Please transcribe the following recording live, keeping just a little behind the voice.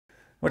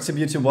What's up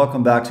YouTube,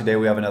 welcome back. Today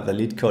we have another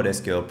LeetCode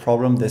SQL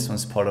problem. This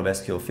one's part of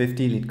SQL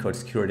 50,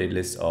 LeetCode's curated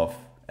list of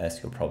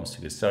SQL problems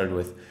to get started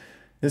with.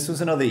 This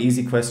was another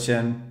easy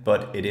question,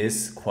 but it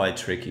is quite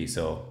tricky,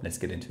 so let's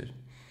get into it.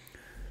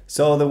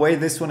 So the way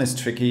this one is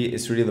tricky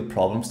is really the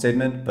problem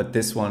statement, but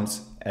this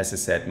one's, as I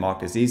said,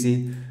 marked as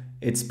easy.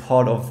 It's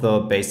part of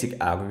the basic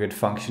aggregate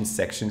function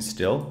section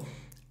still,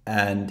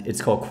 and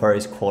it's called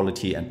queries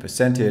quality and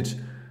percentage.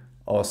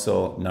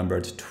 Also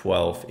numbered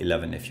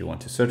 1211 if you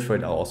want to search for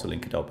it. I'll also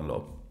link it down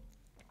below.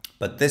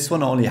 But this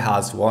one only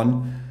has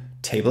one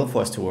table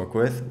for us to work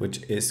with,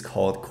 which is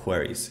called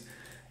queries.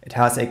 It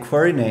has a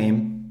query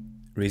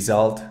name,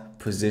 result,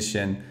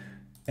 position,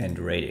 and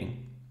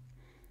rating.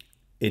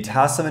 It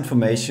has some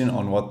information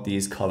on what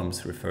these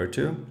columns refer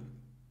to.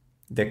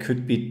 There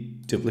could be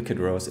duplicate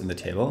rows in the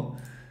table.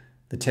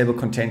 The table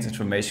contains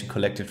information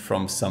collected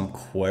from some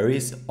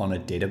queries on a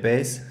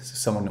database. So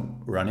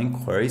someone running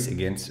queries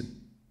against a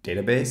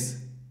database,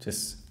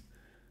 just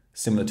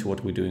similar to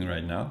what we're doing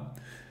right now.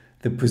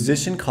 The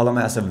position column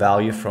has a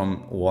value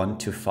from 1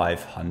 to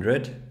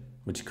 500,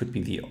 which could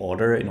be the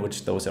order in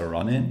which those are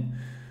run in.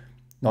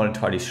 Not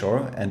entirely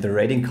sure. And the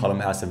rating column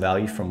has a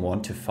value from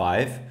 1 to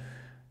 5,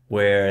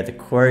 where the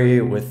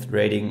query with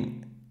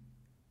rating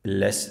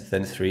less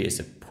than 3 is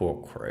a poor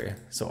query.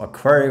 So a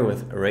query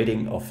with a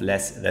rating of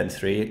less than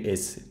 3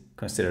 is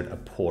considered a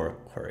poor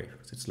query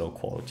because it's low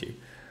quality.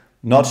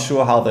 Not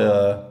sure how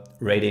the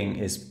rating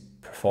is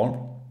performed,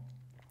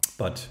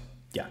 but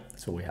yeah,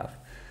 that's what we have.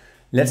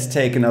 Let's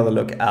take another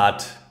look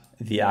at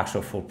the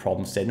actual full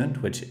problem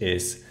statement, which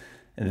is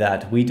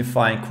that we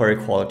define query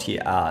quality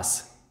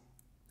as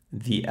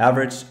the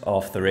average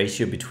of the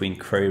ratio between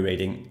query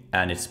rating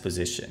and its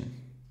position.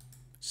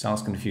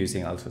 Sounds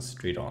confusing, I'll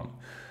just read on.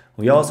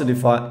 We also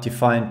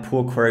define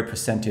poor query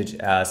percentage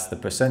as the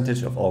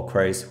percentage of all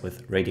queries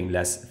with rating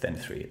less than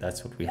 3.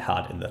 That's what we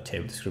had in the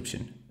table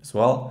description as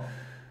well.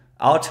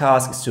 Our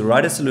task is to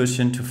write a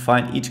solution to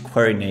find each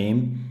query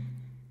name,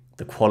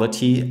 the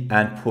quality,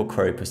 and poor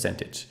query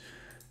percentage.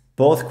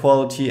 Both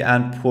quality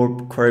and poor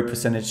query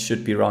percentage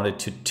should be rounded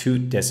to 2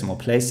 decimal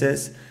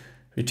places.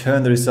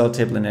 Return the result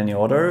table in any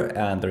order,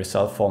 and the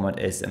result format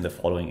is in the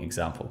following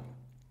example.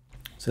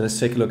 So let's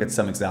take a look at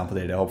some example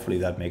data. Hopefully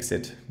that makes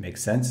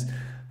sense.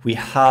 We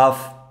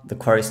have the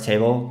queries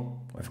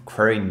table with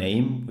query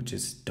name, which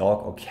is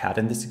dog or cat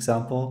in this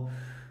example.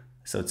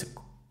 So it's a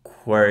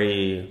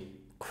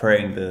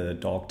querying the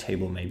dog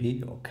table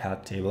maybe, or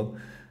cat table.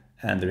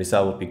 And the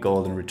result would be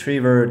golden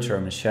retriever,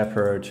 German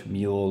shepherd,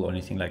 mule, or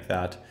anything like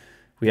that.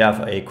 We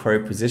have a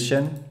query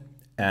position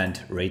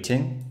and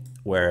rating,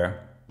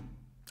 where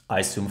I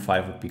assume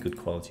 5 would be good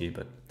quality,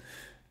 but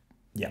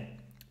yeah.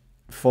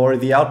 For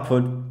the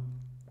output,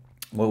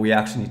 what we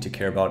actually need to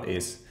care about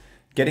is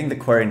getting the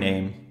query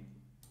name,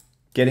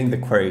 getting the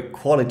query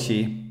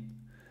quality,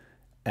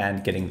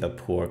 and getting the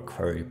poor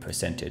query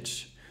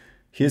percentage.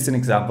 Here's an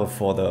example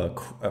for the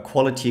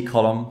quality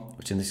column,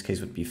 which in this case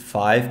would be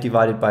 5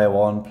 divided by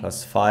 1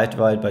 plus 5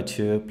 divided by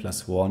 2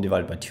 plus 1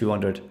 divided by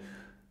 200,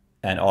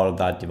 and all of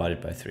that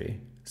divided by 3.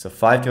 So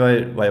 5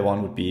 divided by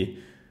 1 would be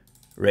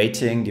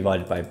rating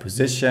divided by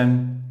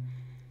position.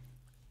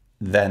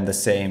 Then the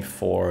same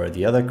for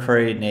the other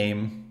query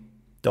name,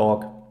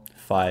 dog,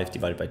 5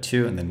 divided by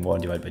 2, and then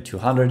 1 divided by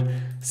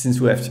 200. Since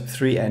we have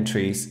 3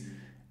 entries,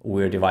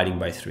 we're dividing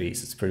by 3.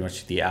 So it's pretty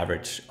much the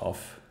average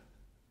of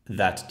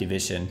that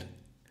division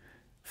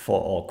for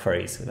all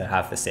queries that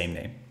have the same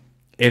name,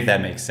 if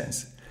that makes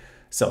sense.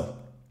 So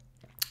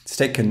let's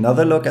take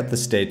another look at the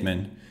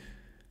statement.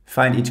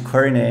 Find each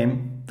query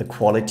name, the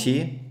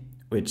quality,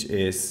 which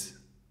is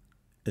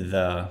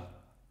the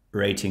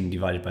rating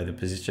divided by the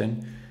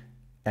position,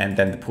 and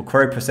then the poor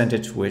query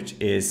percentage, which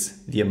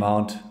is the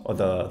amount or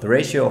the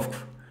ratio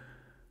of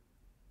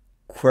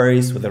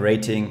queries with a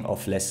rating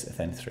of less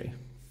than 3.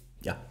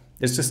 Yeah,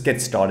 let's just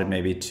get started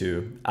maybe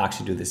to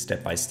actually do this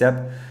step by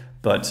step.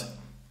 But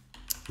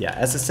yeah,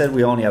 as I said,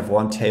 we only have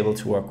one table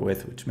to work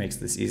with, which makes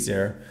this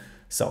easier.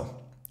 So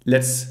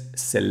let's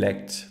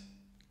select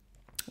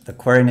the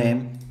query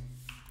name,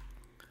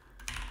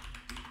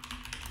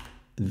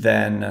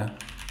 then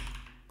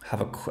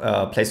have a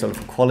placeholder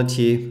for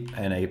quality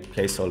and a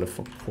placeholder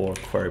for poor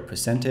query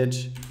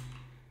percentage.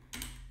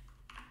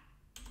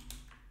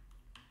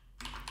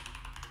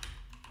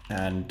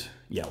 And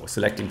yeah, we're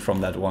selecting from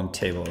that one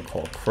table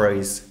called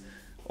queries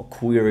or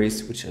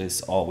queries, which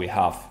is all we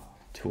have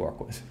to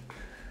work with.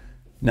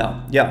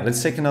 Now, yeah,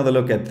 let's take another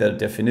look at the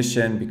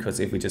definition, because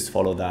if we just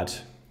follow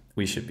that,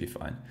 we should be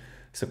fine.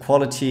 So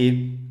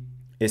quality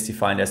is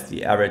defined as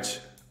the average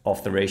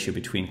of the ratio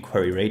between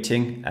query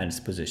rating and its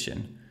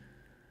position.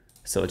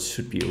 So it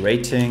should be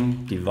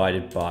rating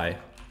divided by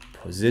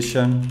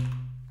position,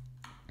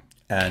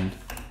 and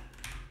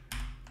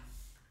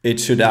it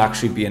should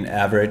actually be an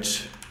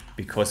average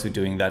because we're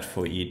doing that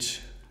for each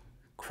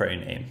query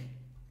name.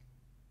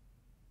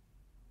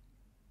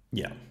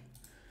 Yeah,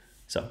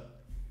 so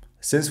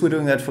since we're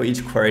doing that for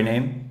each query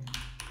name,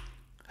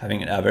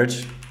 having an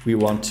average, we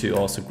want to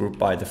also group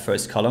by the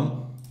first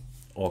column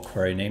or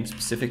query name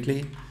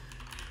specifically.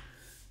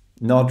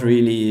 Not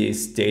really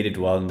stated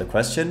well in the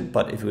question,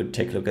 but if we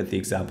take a look at the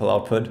example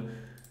output,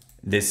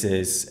 this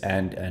is,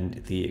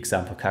 and the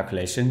example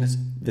calculations,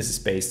 this is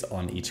based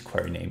on each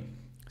query name.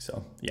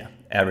 So yeah,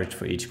 average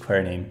for each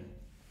query name,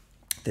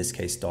 in this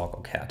case, dog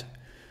or cat.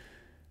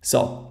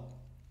 So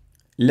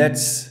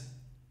let's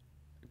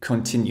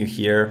continue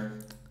here.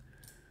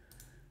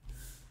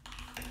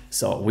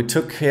 So we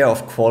took care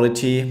of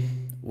quality.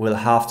 We'll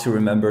have to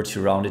remember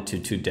to round it to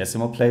 2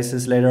 decimal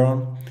places later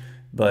on.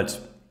 But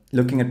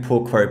looking at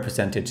poor query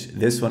percentage,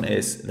 this one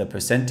is the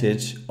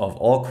percentage of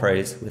all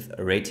queries with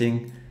a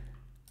rating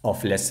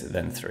of less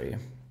than 3.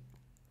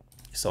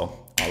 So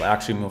I'll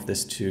actually move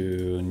this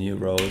to new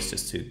rows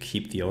just to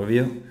keep the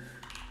overview.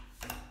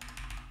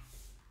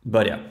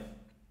 But yeah,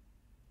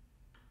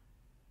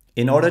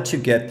 in order to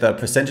get the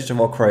percentage of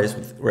all queries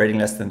with rating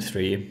less than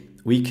 3,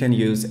 we can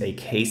use a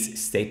case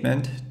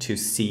statement to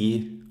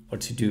see or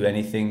to do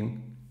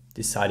anything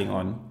deciding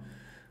on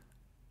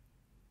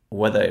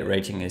whether a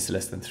rating is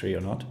less than 3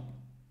 or not.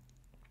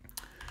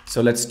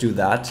 So let's do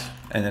that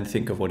and then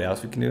think of what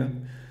else we can do.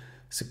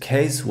 So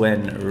case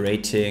when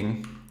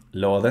rating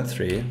lower than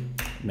 3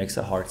 makes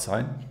a heart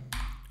sign.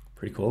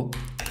 Pretty cool.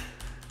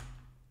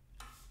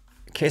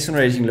 Case when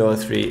rating lower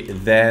than 3,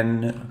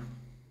 then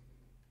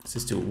let's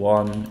just do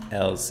 1,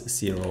 else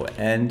 0,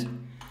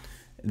 and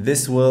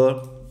this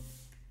will,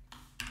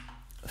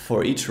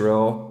 for each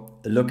row,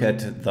 look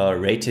at the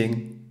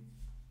rating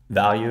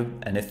value,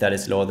 and if that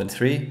is lower than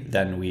 3,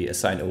 then we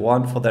assign a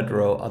 1 for that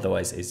row,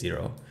 otherwise a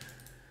 0.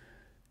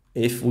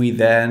 If we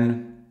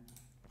then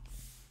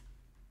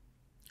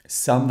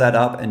sum that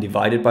up and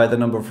divide it by the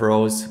number of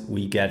rows,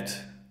 we get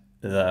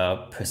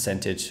the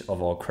percentage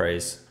of all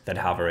queries that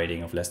have a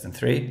rating of less than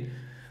 3.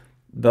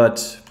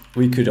 But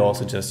we could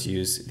also just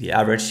use the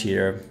average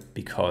here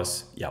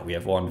because, yeah, we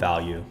have 1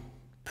 value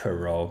per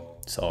row.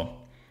 So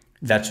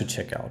that should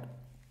check out.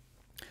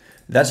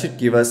 That should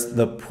give us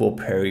the poor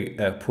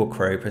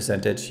query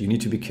percentage. You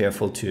need to be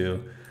careful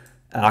to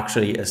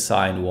actually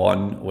assign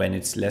 1 when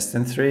it's less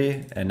than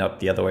 3 and not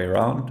the other way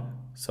around.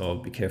 So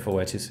be careful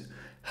where to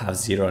have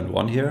 0 and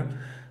 1 here,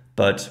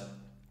 but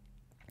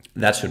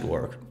that should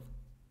work.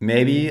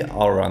 Maybe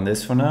I'll run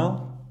this for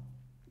now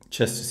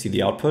just to see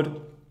the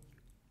output.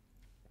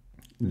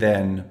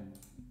 Then,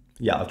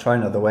 yeah, I'll try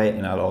another way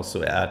and I'll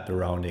also add the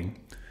rounding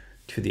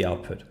to the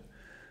output.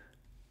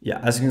 Yeah,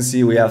 as you can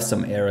see, we have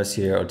some errors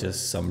here or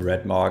just some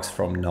red marks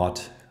from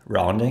not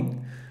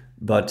rounding,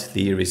 but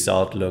the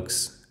result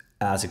looks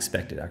as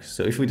expected actually.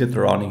 So if we did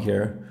the rounding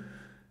here,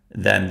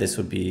 then this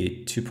would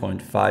be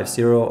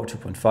 2.50 or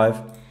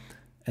 2.5,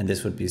 and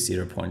this would be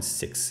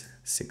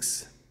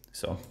 0.66.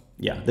 So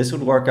yeah, this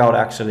would work out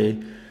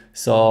actually.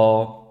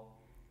 So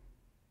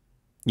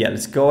yeah,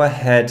 let's go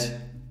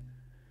ahead,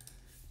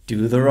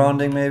 do the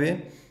rounding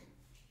maybe,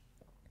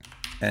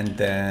 and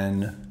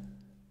then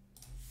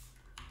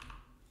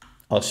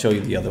I'll show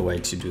you the other way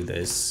to do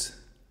this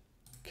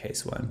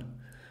case when.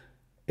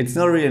 It's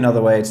not really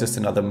another way, it's just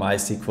another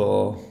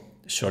MySQL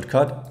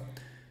shortcut.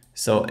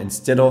 So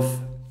instead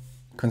of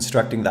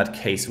constructing that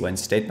case when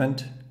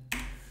statement,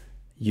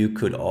 you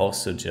could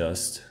also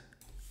just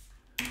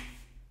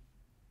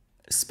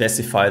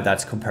specify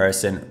that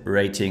comparison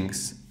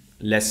ratings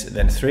less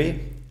than 3,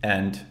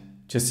 and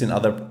just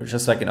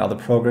like in other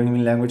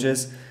programming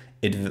languages,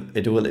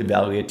 it will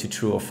evaluate to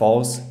true or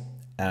false.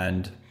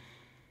 And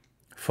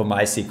for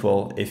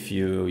MySQL, if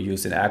you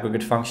use an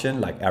aggregate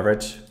function like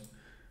average,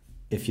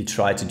 if you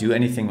try to do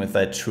anything with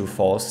that true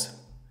false,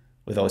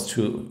 with those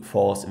true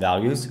false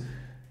values,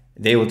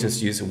 they will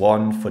just use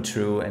 1 for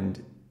true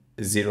and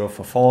 0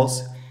 for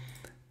false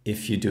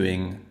if you're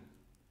doing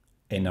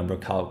a number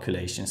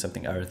calculation,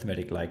 something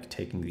arithmetic like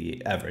taking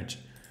the average.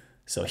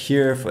 So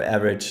here for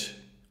average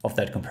of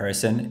that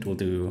comparison, it will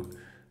do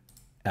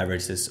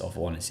averages of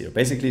 1 and 0.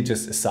 Basically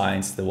just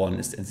assigns the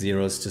 1s and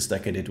 0s just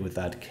like I did with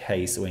that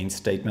case when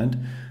statement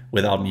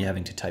without me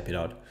having to type it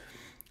out.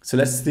 So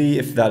let's see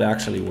if that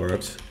actually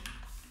works.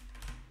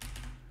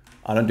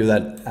 I don't do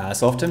that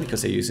as often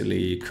because I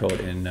usually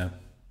code in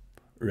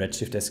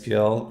Redshift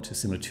SQL, which is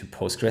similar to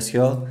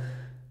PostgreSQL.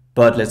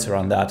 But let's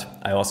run that.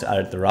 I also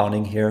added the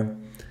rounding here.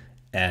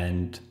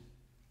 And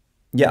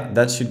yeah,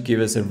 that should give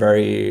us a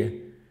very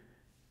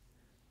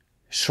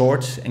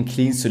short and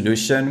clean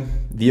solution.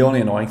 The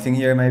only annoying thing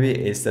here maybe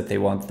is that they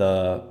want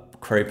the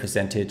query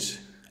percentage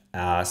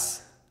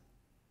as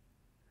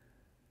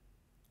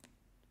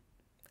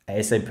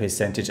a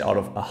percentage out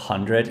of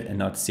 100 and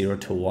not 0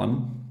 to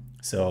 1.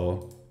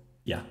 So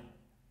yeah,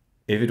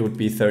 if it would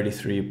be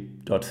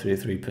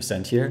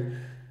 33.33% here,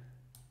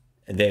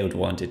 they would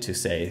want it to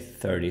say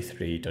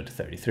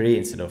 33.33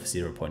 instead of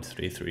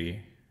 0.3333.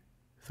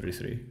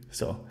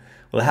 So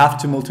we'll have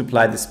to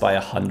multiply this by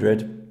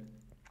 100.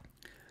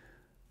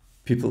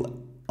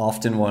 People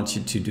often want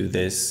you to do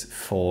this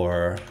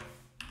for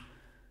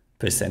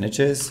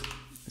percentages.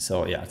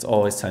 So yeah, it's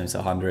always times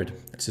 100.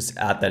 Let's just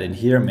add that in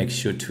here. Make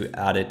sure to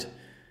add it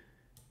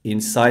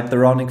inside the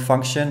rounding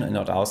function and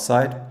not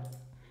outside.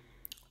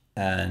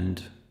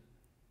 And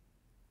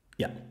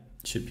yeah,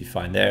 it should be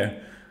fine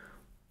there.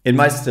 It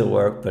might still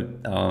work,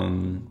 but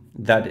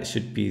that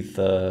should be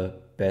the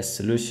best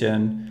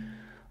solution.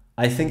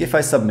 I think if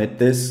I submit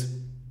this,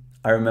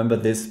 I remember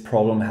this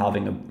problem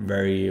having a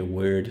very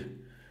weird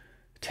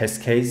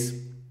test case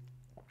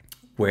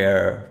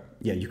where,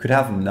 yeah, you could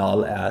have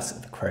null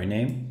as the query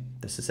name.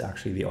 This is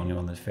actually the only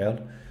one that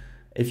failed.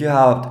 If you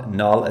have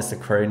null as the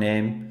query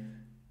name,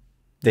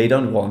 they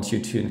don't want you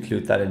to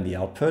include that in the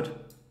output.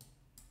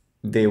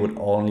 They would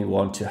only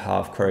want to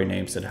have query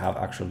names that have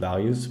actual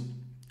values.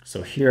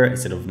 So here,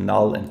 instead of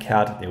null and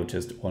cat, they would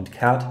just want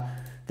cat.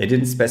 They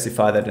didn't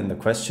specify that in the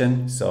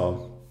question,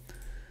 so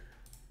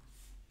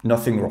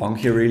nothing wrong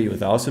here really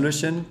with our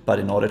solution. But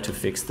in order to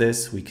fix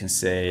this, we can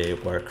say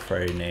where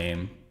query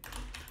name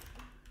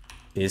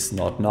is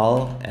not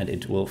null, and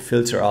it will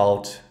filter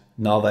out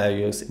null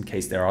values in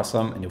case there are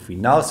some. And if we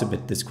now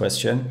submit this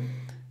question,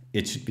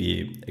 it should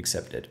be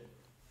accepted.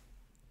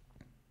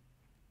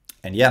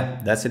 And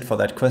yeah, that's it for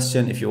that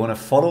question. If you want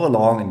to follow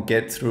along and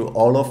get through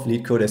all of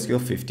LeetCode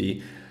SQL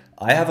 50,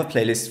 I have a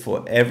playlist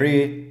for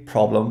every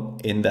problem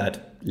in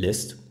that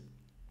list,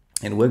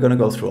 and we're going to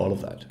go through all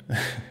of that.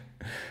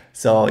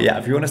 So yeah,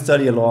 if you want to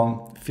study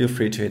along, feel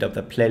free to hit up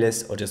the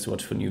playlist or just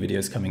watch for new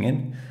videos coming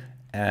in,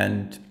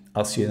 and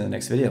I'll see you in the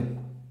next video.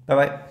 Bye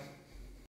bye.